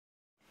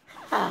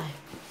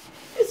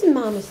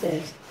Mama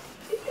says,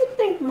 "Do you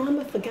think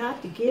Mama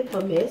forgot to give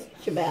her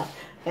message about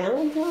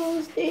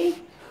Valentine's Day?"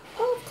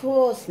 Of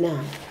course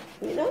not.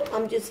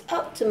 I'm just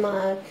up to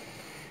my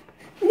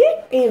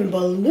neck in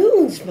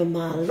balloons for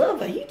my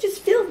lover. He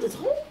just filled this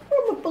whole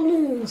room with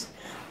balloons.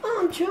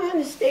 I'm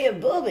trying to stay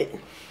above it.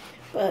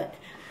 But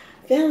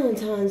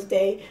Valentine's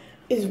Day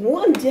is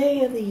one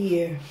day of the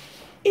year.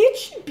 It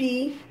should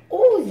be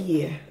all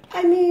year.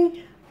 I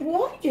mean,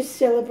 why just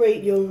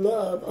celebrate your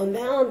love on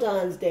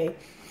Valentine's Day?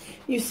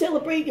 You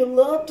celebrate your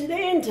love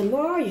today, and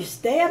tomorrow you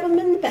stab him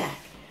in the back.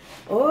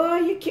 Or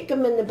you kick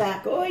him in the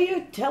back. Or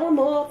you tell him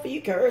off, or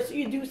you curse, or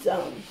you do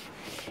something.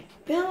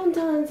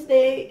 Valentine's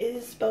Day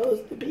is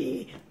supposed to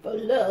be for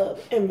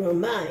love and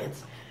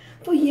romance.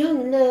 For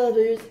young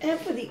lovers and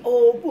for the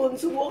old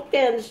ones who walk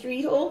down the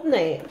street holding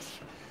hands.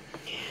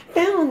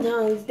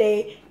 Valentine's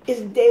Day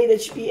is a day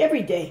that should be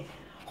every day.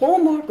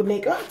 Hallmark would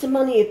make lots of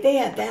money if they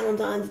had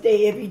Valentine's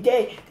Day every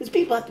day, because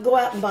people have to go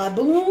out and buy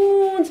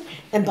balloons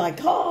and buy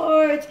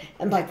cards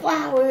and buy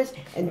flowers,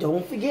 and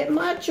don't forget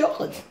my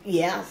chocolates.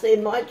 Yeah, I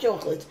said my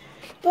chocolates.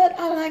 But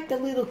I like the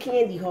little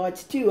candy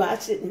hearts too. I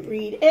sit and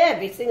read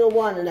every single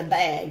one in a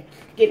bag.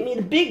 Get me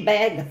the big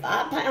bag, the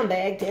 5-pound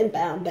bag,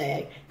 10-pound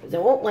bag, because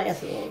it won't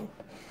last long.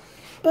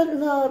 But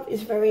love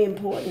is very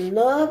important.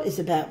 Love is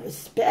about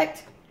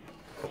respect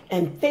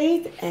and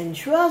faith and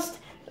trust.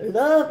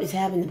 Love is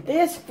having the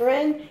best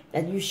friend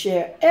that you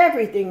share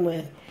everything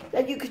with,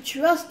 that you could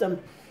trust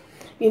them.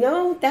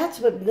 That's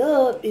what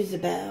love is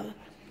about.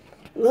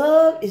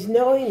 Love is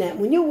knowing that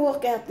when you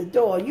walk out the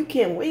door, you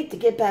can't wait to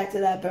get back to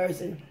that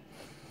person.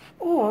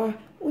 Or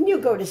when you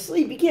go to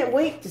sleep, you can't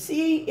wait to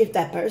see if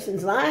that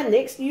person's lying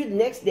next to you the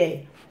next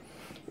day.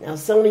 Now,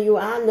 some of you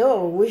I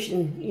know are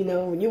wishing,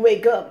 when you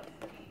wake up,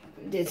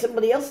 there's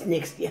somebody else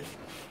next to you.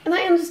 And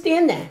I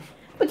understand that.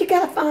 But you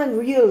got to find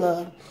real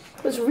love.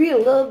 Because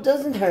real love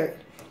doesn't hurt.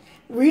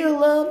 Real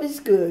love is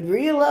good.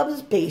 Real love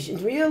is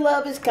patient. Real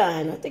love is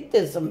kind. I think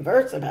there's some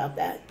verse about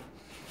that.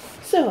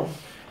 So,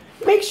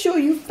 make sure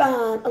you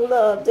find a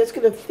love that's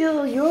going to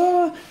fill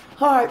your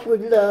heart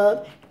with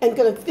love and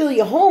going to fill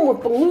your home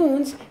with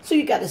balloons, so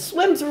you got to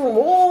swim through them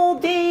all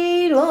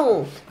day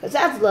long. Because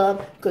that's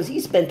love, because he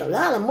spent a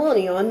lot of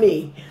money on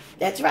me.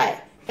 That's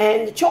right.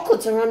 And the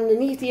chocolates are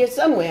underneath here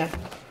somewhere.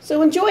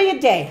 So enjoy your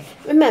day.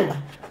 Remember,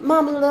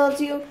 Mama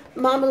loves you,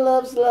 Mama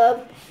loves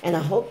love, and I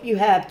hope you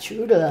have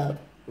true love.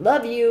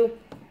 Love you.